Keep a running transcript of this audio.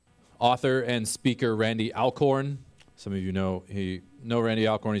author and speaker Randy Alcorn. Some of you know Randy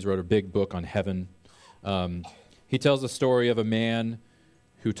Alcorn. He's wrote a big book on heaven. He tells the story of a man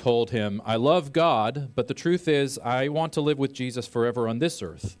who told him, "I love God, but the truth is I want to live with Jesus forever on this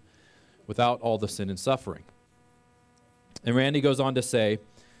earth without all the sin and suffering." And Randy goes on to say,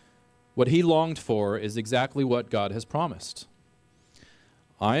 what he longed for is exactly what God has promised.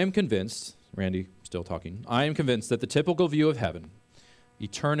 "I am convinced," Randy still talking, "I am convinced that the typical view of heaven,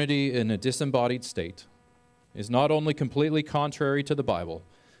 eternity in a disembodied state, is not only completely contrary to the Bible,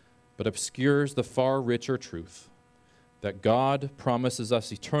 but obscures the far richer truth that God promises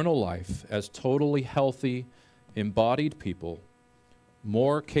us eternal life as totally healthy, embodied people,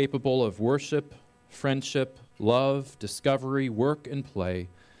 more capable of worship, friendship, love, discovery, work, and play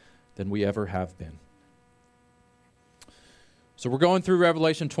than we ever have been." So we're going through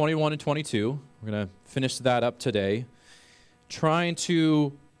Revelation 21 and 22. We're going to finish that up today, trying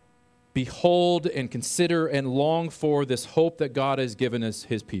to behold and consider and long for this hope that God has given us,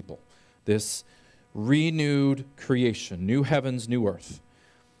 his people, this renewed creation, new heavens, new earth.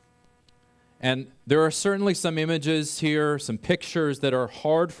 And there are certainly some images here, some pictures that are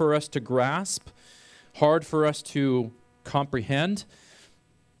hard for us to grasp, hard for us to comprehend,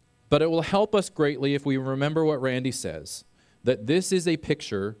 but it will help us greatly if we remember what Randy says, that this is a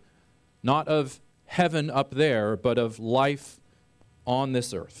picture not of heaven up there, but of life on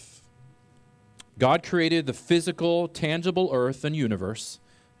this earth. God created the physical, tangible earth and universe,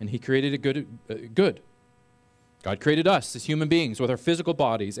 and he created it good. God created us as human beings with our physical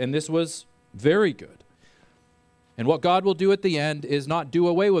bodies, and this was very good. And what God will do at the end is not do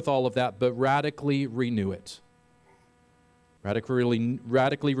away with all of that, but radically renew it.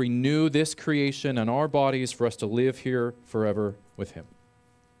 Radically renew this creation and our bodies for us to live here forever with him.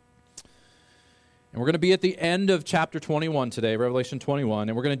 And we're going to be at the end of chapter 21 today, Revelation 21,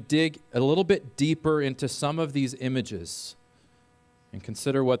 and we're going to dig a little bit deeper into some of these images and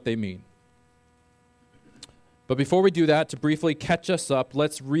consider what they mean. But before we do that, to briefly catch us up,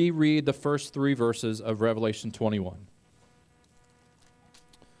 let's reread the first 3 verses of Revelation 21.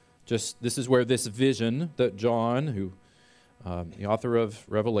 This is where this vision that John, the author of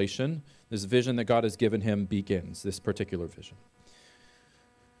Revelation, this vision that God has given him begins, this particular vision.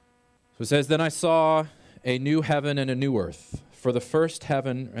 So it says, "Then I saw a new heaven and a new earth, for the first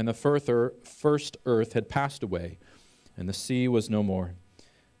heaven and the first earth had passed away, and the sea was no more.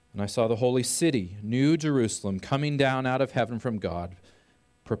 And I saw the holy city, New Jerusalem, coming down out of heaven from God,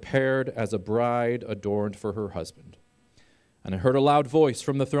 prepared as a bride adorned for her husband. And I heard a loud voice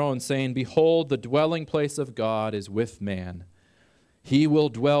from the throne saying, 'Behold, the dwelling place of God is with man. He will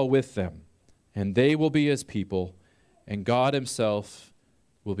dwell with them, and they will be his people, and God himself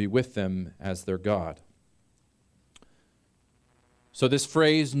will be with them as their God.'" So this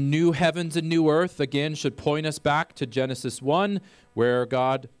phrase, new heavens and new earth, again, should point us back to Genesis 1, where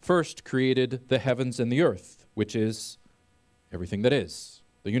God first created the heavens and the earth, which is everything that is,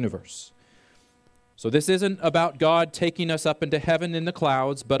 the universe. So this isn't about God taking us up into heaven in the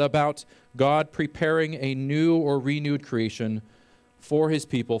clouds, but about God preparing a new or renewed creation for his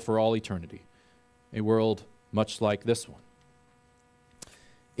people for all eternity, a world much like this one.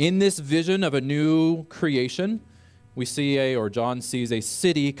 In this vision of a new creation, we see John sees a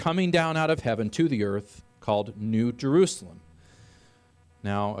city coming down out of heaven to the earth called New Jerusalem.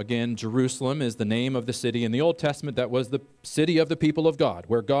 Now, again, Jerusalem is the name of the city in the Old Testament that was the city of the people of God,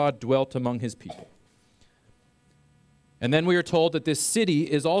 where God dwelt among his people. And then we are told that this city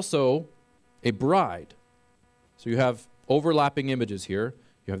is also a bride. So you have overlapping images here.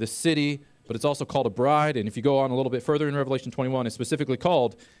 You have this city, but it's also called a bride. And if you go on a little bit further in Revelation 21, it's specifically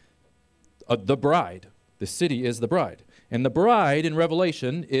called the bride. The city is the bride. And the bride in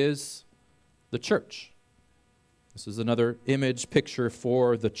Revelation is the church. This is another image picture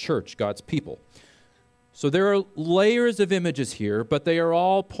for the church, God's people. So there are layers of images here, but they are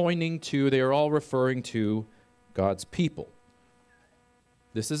all referring to God's people.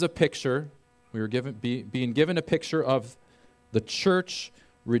 This is a picture. We were being given a picture of the church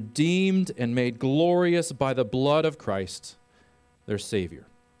redeemed and made glorious by the blood of Christ, their Savior.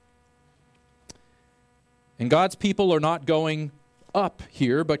 And God's people are not going up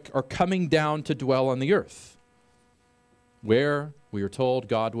here, but are coming down to dwell on the earth, where we are told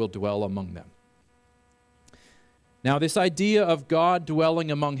God will dwell among them. Now, this idea of God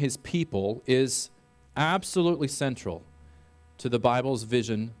dwelling among his people is absolutely central to the Bible's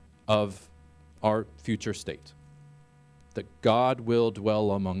vision of our future state, that God will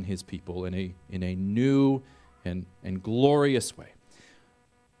dwell among his people in a new and glorious way.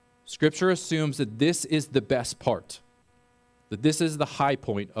 Scripture assumes that this is the best part. that this is the high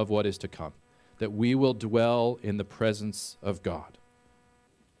point of what is to come, that we will dwell in the presence of God.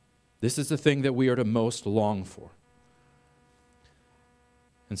 This is the thing that we are to most long for.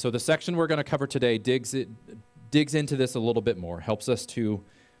 And so the section we're going to cover today digs into this a little bit more, helps us to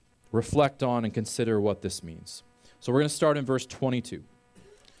reflect on and consider what this means. So we're going to start in verse 22.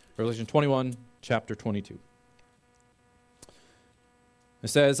 Revelation 21, chapter 22. It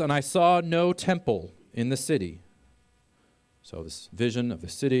says, "And I saw no temple in the city." So this vision of the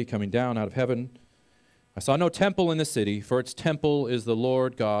city coming down out of heaven. "I saw no temple in the city, for its temple is the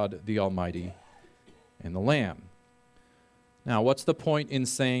Lord God, the Almighty, and the Lamb." Now, what's the point in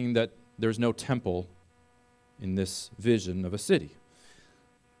saying that there's no temple in this vision of a city?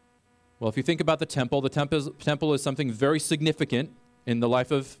 Well, if you think about the temple is something very significant in the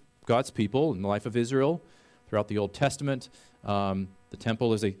life of God's people, in the life of Israel, throughout the Old Testament. The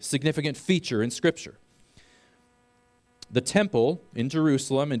temple is a significant feature in Scripture. The temple in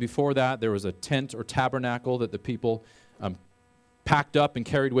Jerusalem, and before that there was a tent or tabernacle that the people packed up and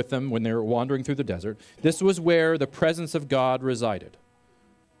carried with them when they were wandering through the desert. This was where the presence of God resided.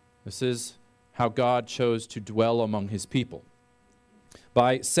 This is how God chose to dwell among his people.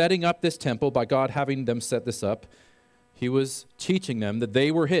 By setting up this temple, by God having them set this up, he was teaching them that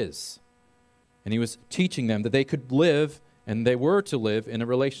they were his. And he was teaching them that they could live, and they were to live, in a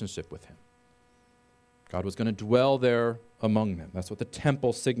relationship with him. God was going to dwell there among them. That's what the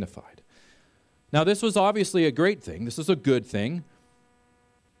temple signified. Now, this was obviously a great thing. This is a good thing.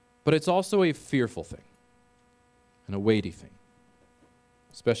 But it's also a fearful thing and a weighty thing,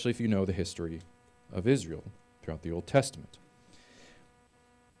 especially if you know the history of Israel throughout the Old Testament.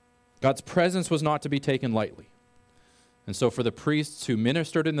 God's presence was not to be taken lightly. And so for the priests who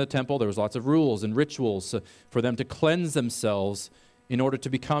ministered in the temple, there was lots of rules and rituals for them to cleanse themselves in order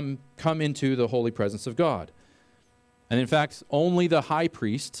to come into the holy presence of God. And in fact, only the high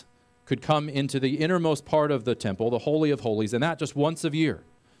priest could come into the innermost part of the temple, the Holy of Holies, and that just once a year.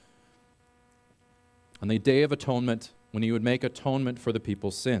 On the Day of Atonement, when he would make atonement for the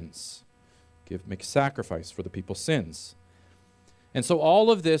people's sins, make sacrifice for the people's sins. And so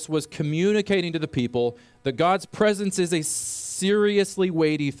all of this was communicating to the people that God's presence is a seriously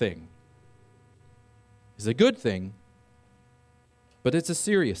weighty thing. It's a good thing, but it's a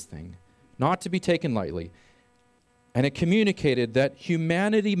serious thing, not to be taken lightly. And it communicated that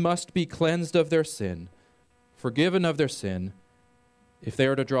humanity must be cleansed of their sin, forgiven of their sin, if they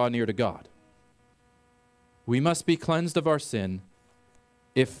are to draw near to God. We must be cleansed of our sin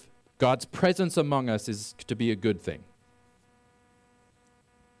if God's presence among us is to be a good thing.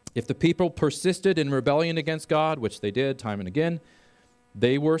 If the people persisted in rebellion against God, which they did time and again,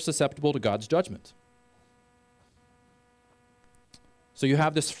 they were susceptible to God's judgment. So you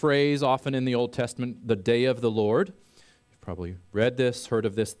have this phrase often in the Old Testament, the day of the Lord. You've probably read this, heard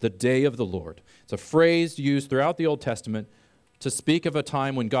of this, the day of the Lord. It's a phrase used throughout the Old Testament to speak of a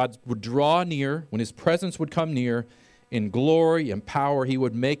time when God would draw near, when his presence would come near, in glory and power, he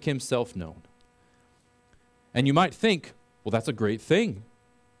would make himself known. And you might think, well, that's a great thing.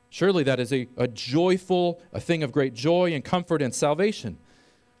 Surely that is a thing of great joy and comfort and salvation.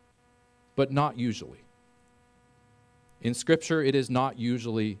 But not usually. In Scripture, it is not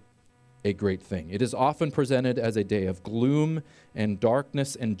usually a great thing. It is often presented as a day of gloom and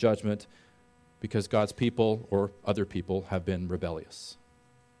darkness and judgment because God's people or other people have been rebellious.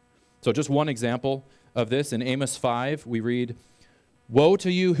 So just one example of this, in Amos 5, we read, "Woe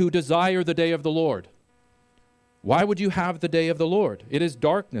to you who desire the day of the Lord. Why would you have the day of the Lord? It is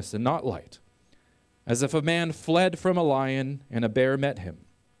darkness and not light, as if a man fled from a lion and a bear met him,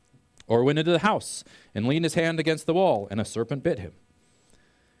 or went into the house and leaned his hand against the wall and a serpent bit him.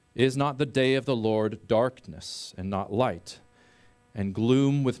 Is not the day of the Lord darkness and not light, and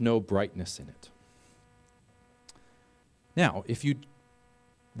gloom with no brightness in it?" Now,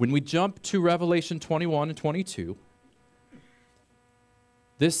 when we jump to Revelation 21 and 22,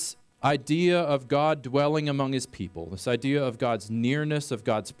 this idea of God dwelling among his people, this idea of God's nearness, of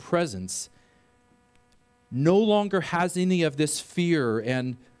God's presence, no longer has any of this fear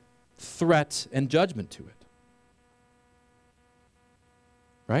and threat and judgment to it.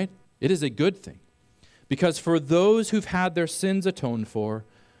 Right? It is a good thing. Because for those who've had their sins atoned for,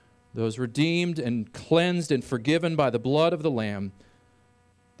 those redeemed and cleansed and forgiven by the blood of the Lamb,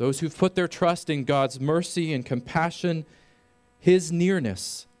 those who've put their trust in God's mercy and compassion, his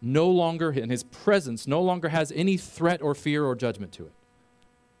nearness no longer, and his presence no longer has any threat or fear or judgment to it.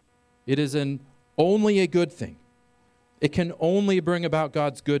 It is only a good thing. It can only bring about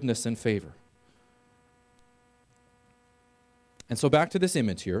God's goodness and favor. And so back to this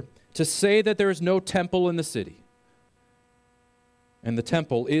image here. To say that there is no temple in the city and the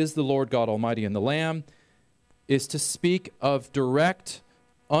temple is the Lord God Almighty, and the Lamb is to speak of direct,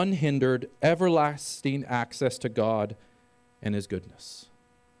 unhindered, everlasting access to God and His goodness.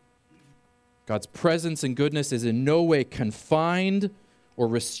 God's presence and goodness is in no way confined or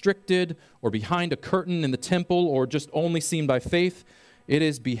restricted or behind a curtain in the temple or just only seen by faith. It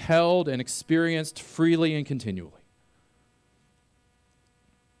is beheld and experienced freely and continually.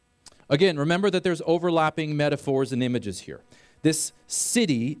 Again, remember that there's overlapping metaphors and images here. This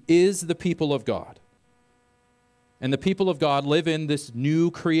city is the people of God. And the people of God live in this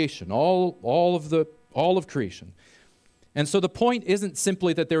new creation, all of creation. And so the point isn't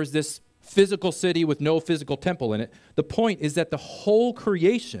simply that there's this physical city with no physical temple in it. The point is that the whole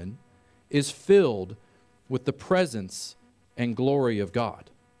creation is filled with the presence and glory of God.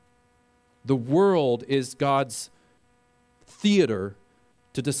 The world is God's theater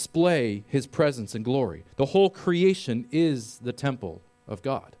to display His presence and glory. The whole creation is the temple of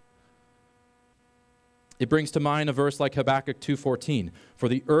God. It brings to mind a verse like Habakkuk 2:14, "For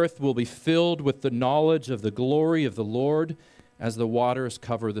the earth will be filled with the knowledge of the glory of the Lord as the waters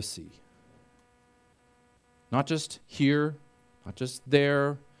cover the sea." Not just here, not just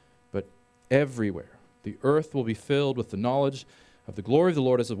there, but everywhere. The earth will be filled with the knowledge of the glory of the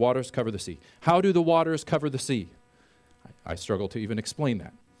Lord as the waters cover the sea. How do the waters cover the sea? I struggle to even explain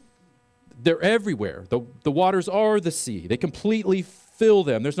that. They're everywhere. The waters are the sea. They completely fill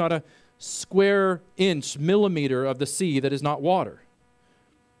them. There's not a square inch, millimeter of the sea that is not water.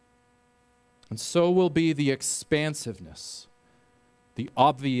 And so will be the expansiveness, the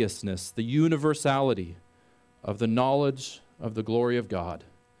obviousness, the universality of the knowledge of the glory of God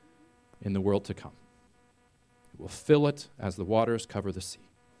in the world to come. It will fill it as the waters cover the sea.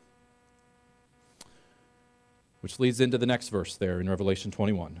 Which leads into the next verse there in Revelation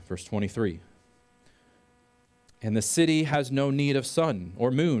 21, verse 23. "And the city has no need of sun or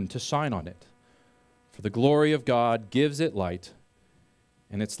moon to shine on it, for the glory of God gives it light,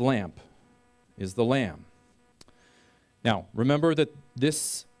 and its lamp is the Lamb." Now, remember that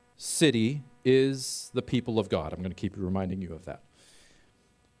this city is the people of God. I'm going to keep reminding you of that.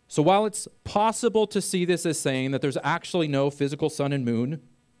 So while it's possible to see this as saying that there's actually no physical sun and moon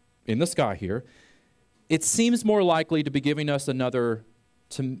in the sky here, it seems more likely to be giving us another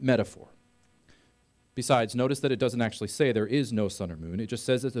metaphor. Besides, notice that it doesn't actually say there is no sun or moon. It just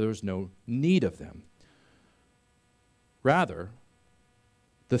says that there's no need of them. Rather,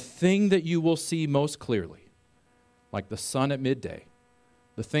 the thing that you will see most clearly, like the sun at midday,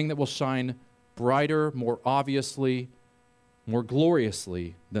 the thing that will shine brighter, more obviously, more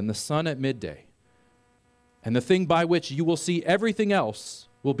gloriously than the sun at midday, and the thing by which you will see everything else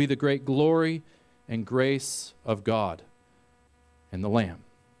will be the great glory and grace of God and the Lamb,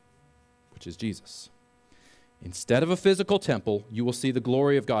 which is Jesus. Instead of a physical temple, you will see the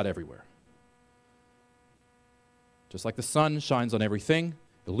glory of God everywhere. Just like the sun shines on everything,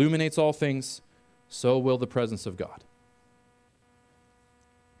 illuminates all things, so will the presence of God.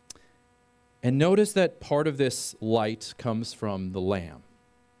 And notice that part of this light comes from the Lamb.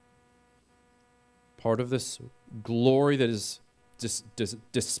 Part of this glory that is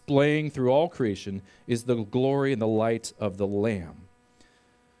displaying through all creation is the glory and the light of the Lamb.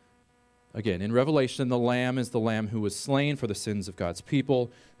 Again, in Revelation, the Lamb is the Lamb who was slain for the sins of God's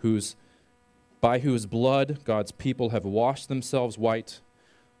people, by whose blood God's people have washed themselves white.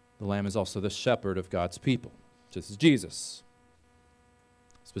 The Lamb is also the shepherd of God's people, just as Jesus.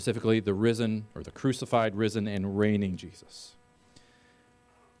 Specifically, the risen, or the crucified, risen, and reigning Jesus.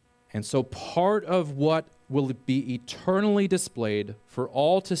 And so part of what will be eternally displayed for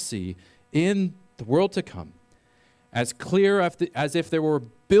all to see in the world to come, as clear as if there were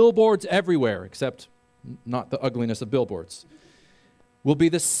billboards everywhere, except not the ugliness of billboards, will be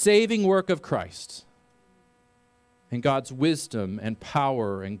the saving work of Christ and God's wisdom and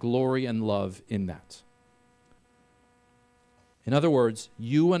power and glory and love in that. In other words,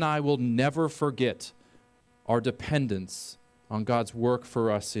 you and I will never forget our dependence on God's work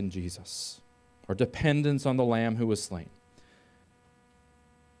for us in Jesus, our dependence on the Lamb who was slain.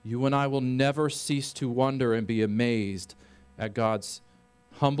 You and I will never cease to wonder and be amazed at God's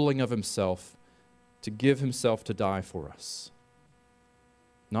humbling of himself to give himself to die for us.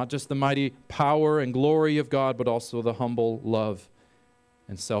 Not just the mighty power and glory of God, but also the humble love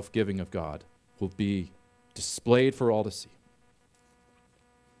and self-giving of God will be displayed for all to see.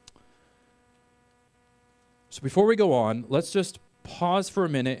 So before we go on, let's just pause for a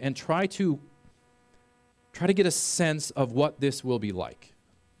minute and try to get a sense of what this will be like.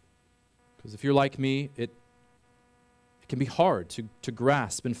 Because if you're like me, it can be hard to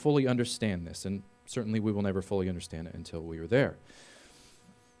grasp and fully understand this, and certainly we will never fully understand it until we are there.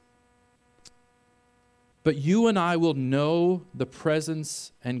 But you and I will know the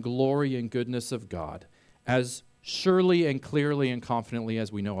presence and glory and goodness of God as surely and clearly and confidently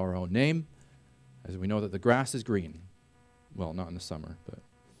as we know our own name, as we know that the grass is green. Well, not in the summer, but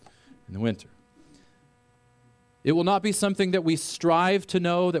in the winter. It will not be something that we strive to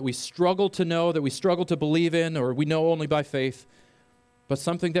know, that we struggle to know, that we struggle to believe in, or we know only by faith, but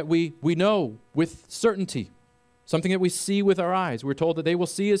something that we know with certainty, something that we see with our eyes. We're told that they will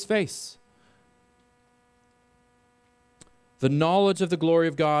see his face. The knowledge of the glory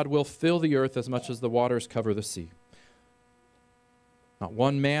of God will fill the earth as much as the waters cover the sea. Not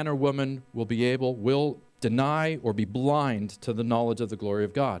one man or woman will deny or be blind to the knowledge of the glory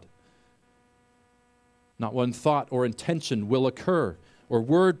of God. Not one thought or intention will occur or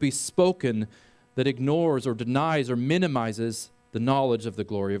word be spoken that ignores or denies or minimizes the knowledge of the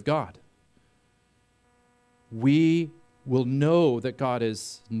glory of God. We will know that God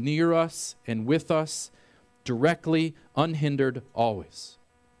is near us and with us, directly, unhindered, always.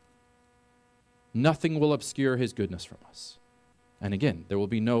 Nothing will obscure his goodness from us. And again, there will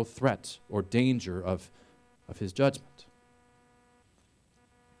be no threat or danger of his judgment.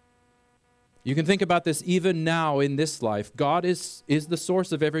 You can think about this even now in this life. God is the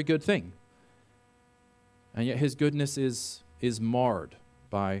source of every good thing. And yet his goodness is marred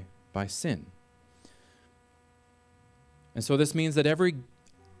by sin. And so this means that every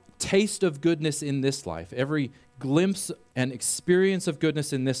taste of goodness in this life, every glimpse and experience of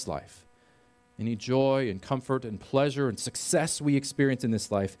goodness in this life, any joy and comfort and pleasure and success we experience in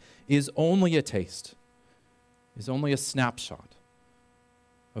this life is only a taste, is only a snapshot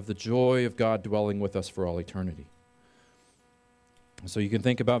of the joy of God dwelling with us for all eternity. So you can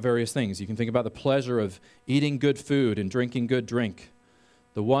think about various things. You can think about the pleasure of eating good food and drinking good drink,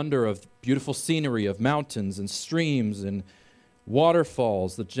 the wonder of beautiful scenery of mountains and streams and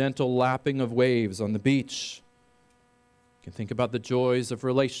waterfalls, the gentle lapping of waves on the beach. You can think about the joys of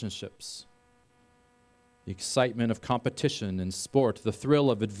relationships, the excitement of competition and sport, the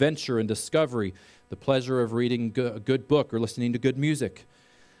thrill of adventure and discovery, the pleasure of reading a good book or listening to good music.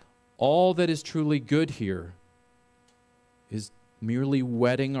 All that is truly good here is merely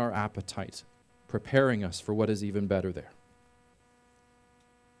whetting our appetite, preparing us for what is even better there.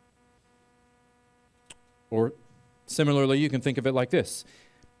 Or similarly, you can think of it like this.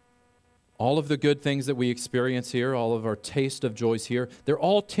 All of the good things that we experience here, all of our taste of joys here, they're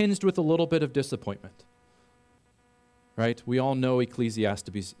all tinged with a little bit of disappointment. Right? We all know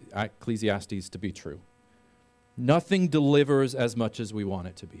Ecclesiastes to be true. Nothing delivers as much as we want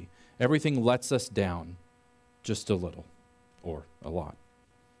it to be. Everything lets us down just a little or a lot.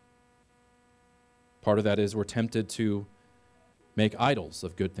 Part of that is we're tempted to make idols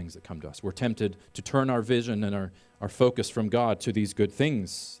of good things that come to us. We're tempted to turn our vision and our focus from God to these good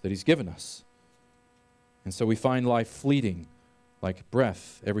things that he's given us. And so we find life fleeting, like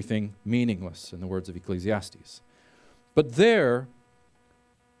breath, everything meaningless, in the words of Ecclesiastes. But there,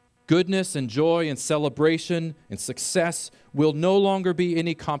 goodness and joy and celebration and success will no longer be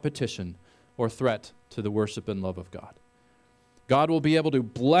any competition or threat to the worship and love of God. God will be able to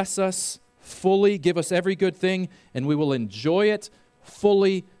bless us fully, give us every good thing, and we will enjoy it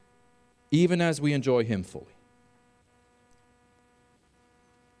fully, even as we enjoy him fully.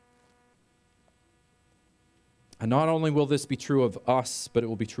 And not only will this be true of us, but it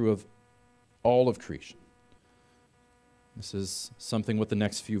will be true of all of creation. This is something what the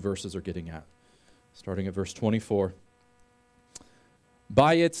next few verses are getting at. Starting at verse 24.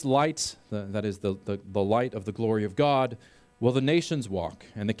 By its light, that is the light of the glory of God, will the nations walk,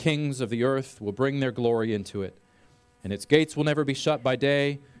 and the kings of the earth will bring their glory into it. And its gates will never be shut by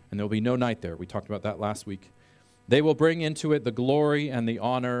day, and there will be no night there. We talked about that last week. They will bring into it the glory and the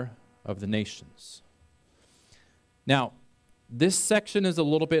honor of the nations. Now, this section is a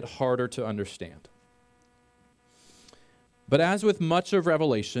little bit harder to understand. But as with much of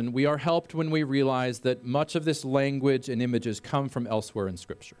Revelation, we are helped when we realize that much of this language and images come from elsewhere in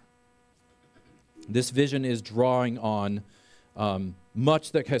Scripture. This vision is drawing on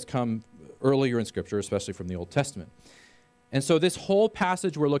much that has come earlier in Scripture, especially from the Old Testament. And so this whole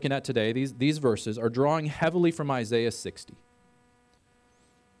passage we're looking at today, these verses, are drawing heavily from Isaiah 60.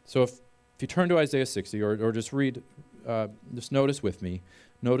 So if you turn to Isaiah 60 or just read, just notice with me,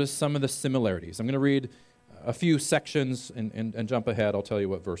 notice some of the similarities. I'm going to read a few sections and jump ahead. I'll tell you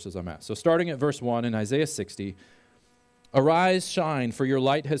what verses I'm at. So starting at verse 1 in Isaiah 60, "Arise, shine, for your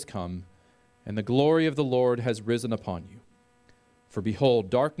light has come, and the glory of the Lord has risen upon you. For behold,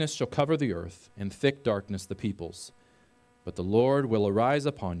 darkness shall cover the earth, and thick darkness the peoples. But the Lord will arise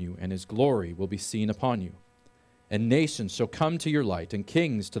upon you, and his glory will be seen upon you. And nations shall come to your light, and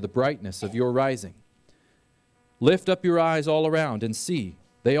kings to the brightness of your rising. Lift up your eyes all around and see.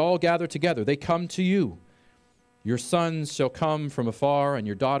 They all gather together. They come to you. Your sons shall come from afar, and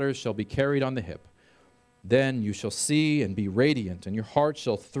your daughters shall be carried on the hip. Then you shall see and be radiant, and your heart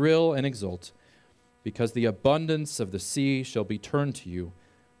shall thrill and exult, because the abundance of the sea shall be turned to you.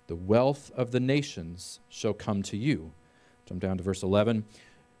 The wealth of the nations shall come to you. Jump down to verse 11.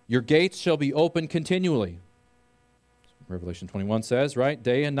 Your gates shall be open continually. Revelation 21 says, right?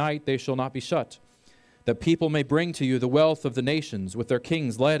 Day and night they shall not be shut, that people may bring to you the wealth of the nations with their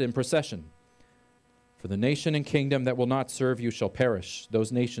kings led in procession. For the nation and kingdom that will not serve you shall perish.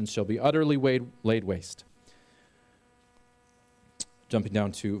 Those nations shall be utterly laid waste. Jumping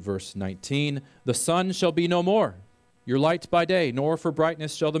down to verse 19. The sun shall be no more, your light by day, nor for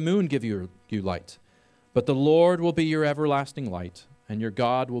brightness shall the moon give you light. But the Lord will be your everlasting light, and your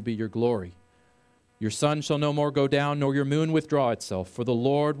God will be your glory. Your sun shall no more go down, nor your moon withdraw itself, for the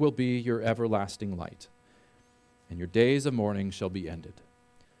Lord will be your everlasting light. And your days of mourning shall be ended.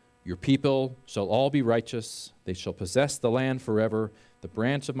 Your people shall all be righteous. They shall possess the land forever, the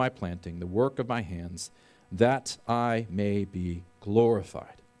branch of my planting, the work of my hands, that I may be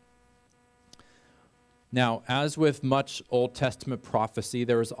glorified. Now, as with much Old Testament prophecy,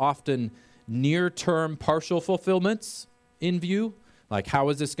 there is often near-term partial fulfillments in view. Like, how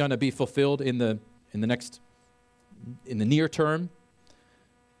is this going to be fulfilled in the near term?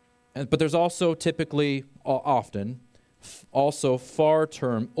 But there's also typically, often, also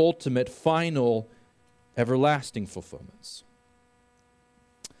far-term, ultimate, final, everlasting fulfillments.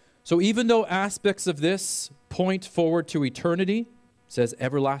 So even though aspects of this point forward to eternity, says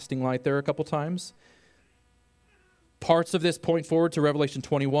everlasting light there a couple times, parts of this point forward to Revelation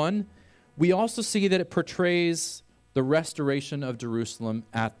 21, we also see that it portrays the restoration of Jerusalem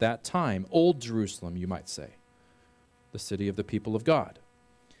at that time. Old Jerusalem, you might say, the city of the people of God.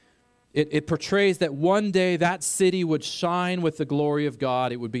 It portrays that one day that city would shine with the glory of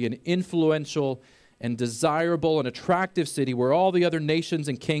God. It would be an influential and desirable and attractive city where all the other nations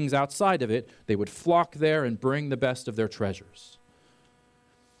and kings outside of it, they would flock there and bring the best of their treasures.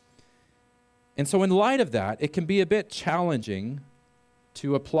 And so in light of that, it can be a bit challenging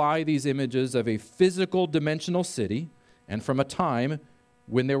to apply these images of a physical dimensional city, and from a time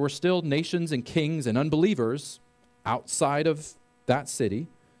when there were still nations and kings and unbelievers outside of that city,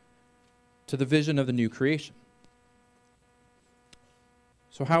 to the vision of the new creation.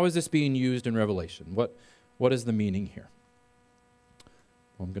 So how is this being used in Revelation? What is the meaning here?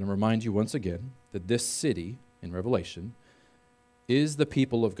 Well, I'm going to remind you once again that this city in Revelation is the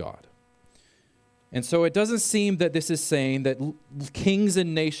people of God. And so it doesn't seem that this is saying that kings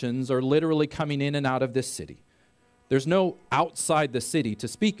and nations are literally coming in and out of this city. There's no outside the city to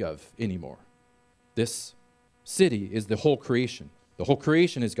speak of anymore. This city is the whole creation. The whole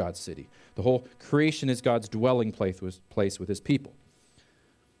creation is God's city. The whole creation is God's dwelling place with his people.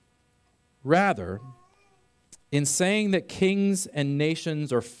 Rather, in saying that kings and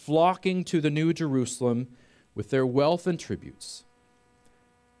nations are flocking to the New Jerusalem with their wealth and tributes,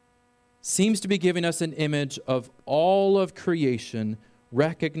 seems to be giving us an image of all of creation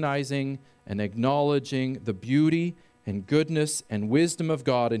recognizing and acknowledging the beauty and goodness and wisdom of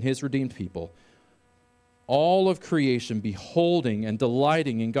God and his redeemed people. All of creation beholding and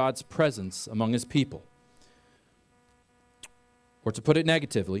delighting in God's presence among his people. Or to put it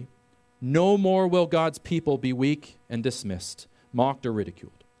negatively, no more will God's people be weak and dismissed, mocked or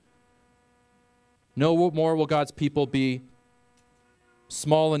ridiculed. No more will God's people be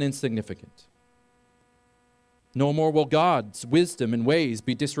small and insignificant. No more will God's wisdom and ways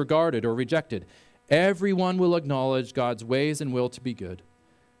be disregarded or rejected. Everyone will acknowledge God's ways and will to be good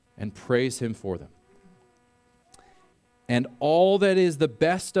and praise him for them. And all that is the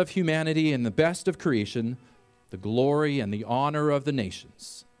best of humanity and the best of creation, the glory and the honor of the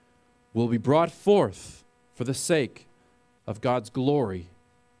nations, will be brought forth for the sake of God's glory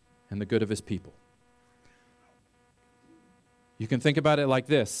and the good of his people. You can think about it like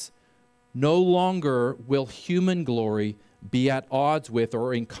this. No longer will human glory be at odds with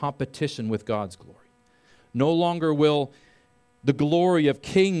or in competition with God's glory. No longer will the glory of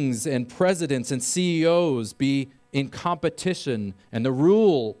kings and presidents and CEOs be in competition, and the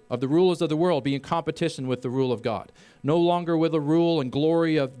rule of the rulers of the world be in competition with the rule of God. No longer will the rule and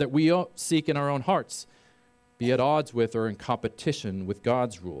glory that we seek in our own hearts be at odds with or in competition with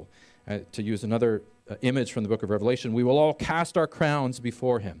God's rule. To use another image from the book of Revelation, we will all cast our crowns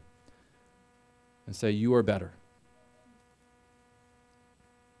before him and say, "You are better."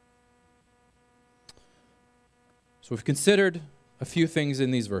 So we've considered a few things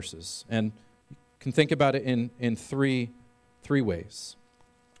in these verses, and you can think about it in three ways.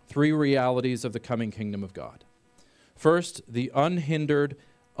 Three realities of the coming kingdom of God. First, the unhindered,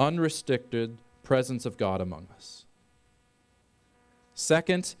 unrestricted presence of God among us.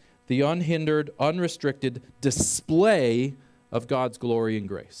 Second, the unhindered, unrestricted display of God's glory and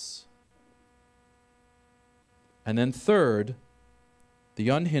grace. And then third, the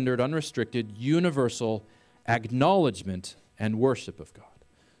unhindered, unrestricted, universal acknowledgement and worship of God.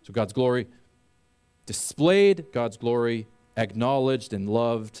 So God's glory displayed, God's glory acknowledged and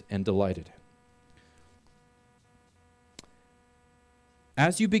loved and delighted in.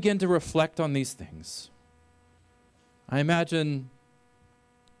 As you begin to reflect on these things, I imagine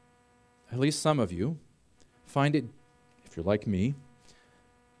at least some of you find it, if you're like me,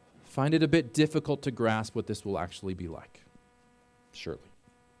 find it a bit difficult to grasp what this will actually be like. Surely.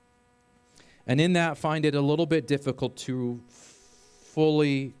 And in that, find it a little bit difficult to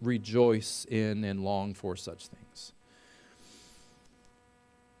fully rejoice in and long for such things.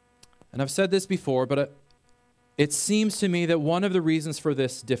 And I've said this before, but it seems to me that one of the reasons for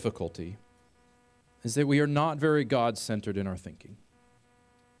this difficulty is that we are not very God-centered in our thinking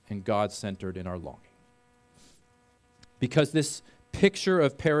and God-centered in our longing. Because this picture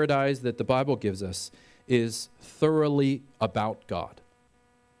of paradise that the Bible gives us is thoroughly about God.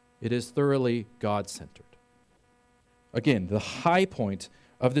 It is thoroughly God-centered. Again, the high point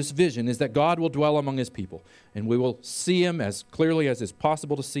of this vision is that God will dwell among his people, and we will see him as clearly as is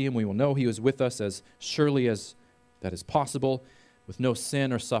possible to see him. We will know he is with us as surely as that is possible, with no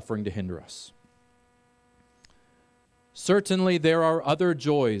sin or suffering to hinder us. Certainly, there are other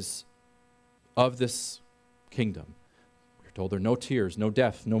joys of this kingdom. We're told there are no tears, no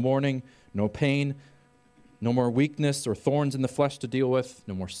death, no mourning, no pain, no more weakness or thorns in the flesh to deal with,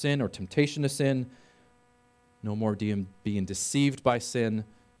 no more sin or temptation to sin, no more being deceived by sin,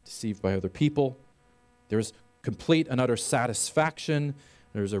 deceived by other people. There's complete and utter satisfaction.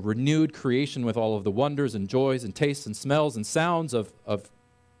 There's a renewed creation with all of the wonders and joys and tastes and smells and sounds of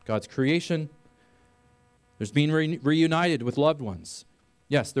God's creation. There's being reunited with loved ones.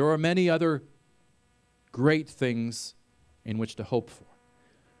 Yes, there are many other great things in which to hope for.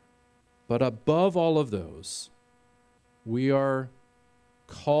 But above all of those, we are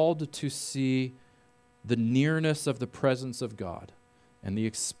called to see the nearness of the presence of God and the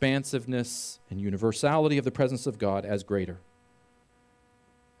expansiveness and universality of the presence of God as greater,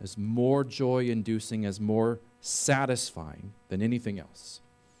 as more joy-inducing, as more satisfying than anything else.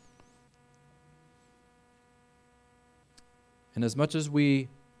 And as much as we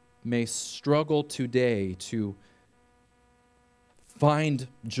may struggle today to find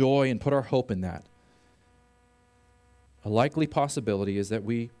joy and put our hope in that, a likely possibility is that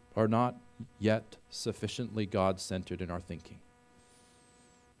we are not yet sufficiently God-centered in our thinking.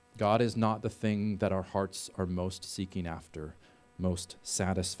 God is not the thing that our hearts are most seeking after, most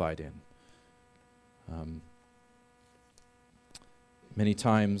satisfied in. Many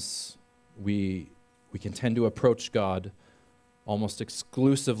times we can tend to approach God almost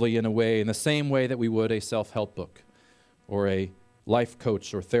exclusively in the same way that we would a self-help book or a life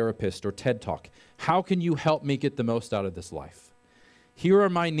coach or therapist or TED Talk. How can you help me get the most out of this life? Here are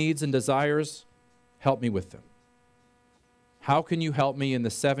my needs and desires. Help me with them. How can you help me in the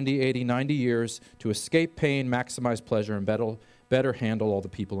 70, 80, 90 years to escape pain, maximize pleasure, and better handle all the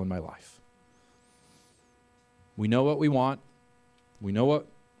people in my life? We know what we want. We know what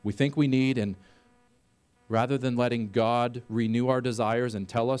we think we need, and rather than letting God renew our desires and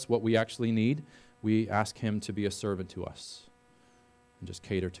tell us what we actually need, we ask him to be a servant to us and just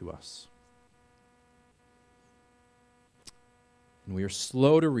cater to us. And we are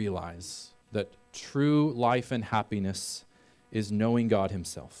slow to realize that true life and happiness is knowing God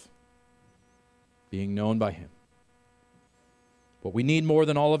himself, being known by him. What we need more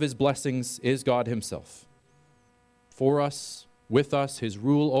than all of his blessings is God himself. For us, with us, his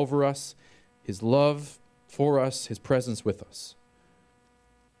rule over us, his love for us, his presence with us.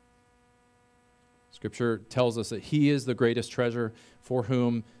 Scripture tells us that he is the greatest treasure for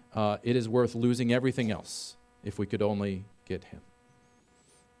whom it is worth losing everything else if we could only get him.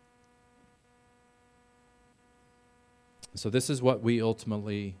 So this is what we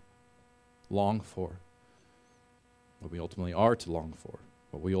ultimately long for, what we ultimately are to long for,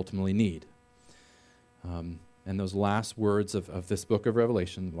 what we ultimately need. And those last words of this book of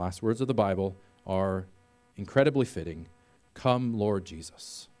Revelation, the last words of the Bible, are incredibly fitting. Come, Lord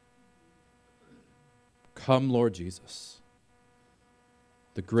Jesus. Come, Lord Jesus.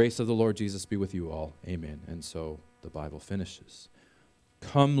 The grace of the Lord Jesus be with you all. Amen. And so the Bible finishes.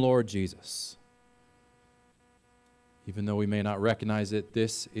 Come, Lord Jesus. Even though we may not recognize it,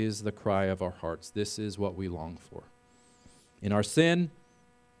 this is the cry of our hearts. This is what we long for. In our sin,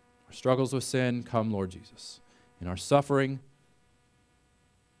 our struggles with sin, come, Lord Jesus. in our suffering,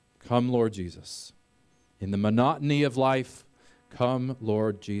 come, Lord Jesus. In the monotony of life, come,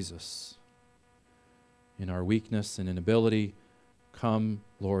 Lord Jesus. In our weakness and inability, come,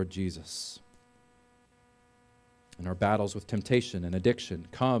 Lord Jesus. In our battles with temptation and addiction,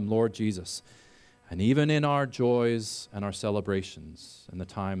 come, Lord Jesus. And even in our joys and our celebrations and the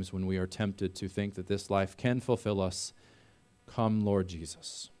times when we are tempted to think that this life can fulfill us, come, Lord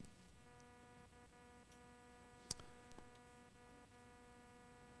Jesus.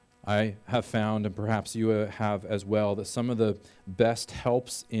 I have found, and perhaps you have as well, that some of the best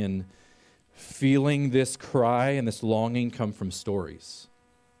helps in feeling this cry and this longing come from stories.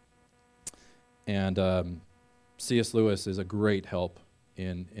 And C.S. Lewis is a great help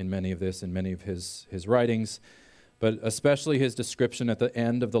in many of this, in many of his writings, but especially his description at the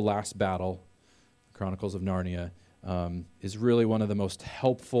end of the last battle, Chronicles of Narnia, is really one of the most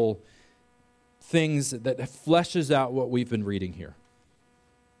helpful things that fleshes out what we've been reading here.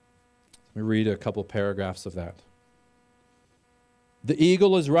 Let me read a couple paragraphs of that. "The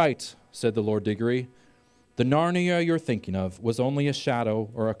eagle is right," said the Lord Diggory. "The Narnia you're thinking of was only a shadow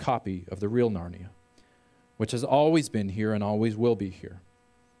or a copy of the real Narnia, which has always been here and always will be here,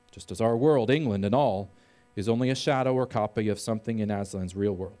 just as our world, England and all, is only a shadow or copy of something in Aslan's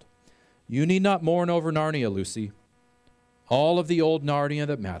real world. You need not mourn over Narnia, Lucy. All of the old Narnia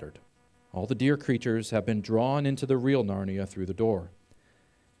that mattered, all the dear creatures have been drawn into the real Narnia through the door.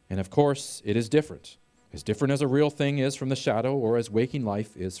 And of course, it is different, as different as a real thing is from the shadow or as waking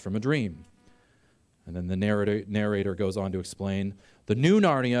life is from a dream." And then the narrator goes on to explain, "The new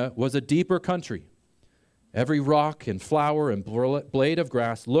Narnia was a deeper country. Every rock and flower and blade of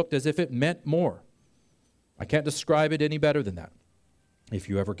grass looked as if it meant more. I can't describe it any better than that. If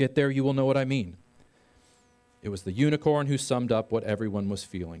you ever get there, you will know what I mean. It was the unicorn who summed up what everyone was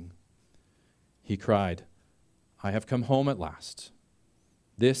feeling. He cried, 'I have come home at last.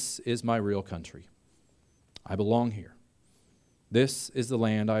 This is my real country. I belong here. This is the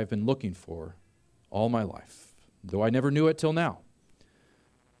land I have been looking for all my life, though I never knew it till now.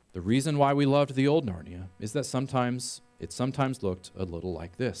 The reason why we loved the old Narnia is that it sometimes looked a little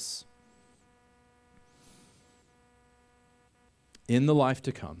like this.' In the life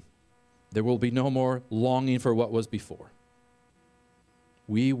to come, there will be no more longing for what was before.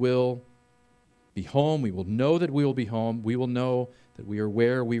 We will be home. We will know that we will be home. We will know that we are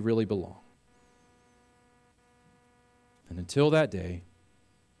where we really belong. And until that day,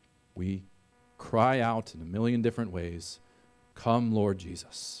 we cry out in a million different ways, 'Come, Lord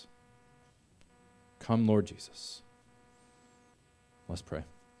Jesus. Come, Lord Jesus.'" Let's pray.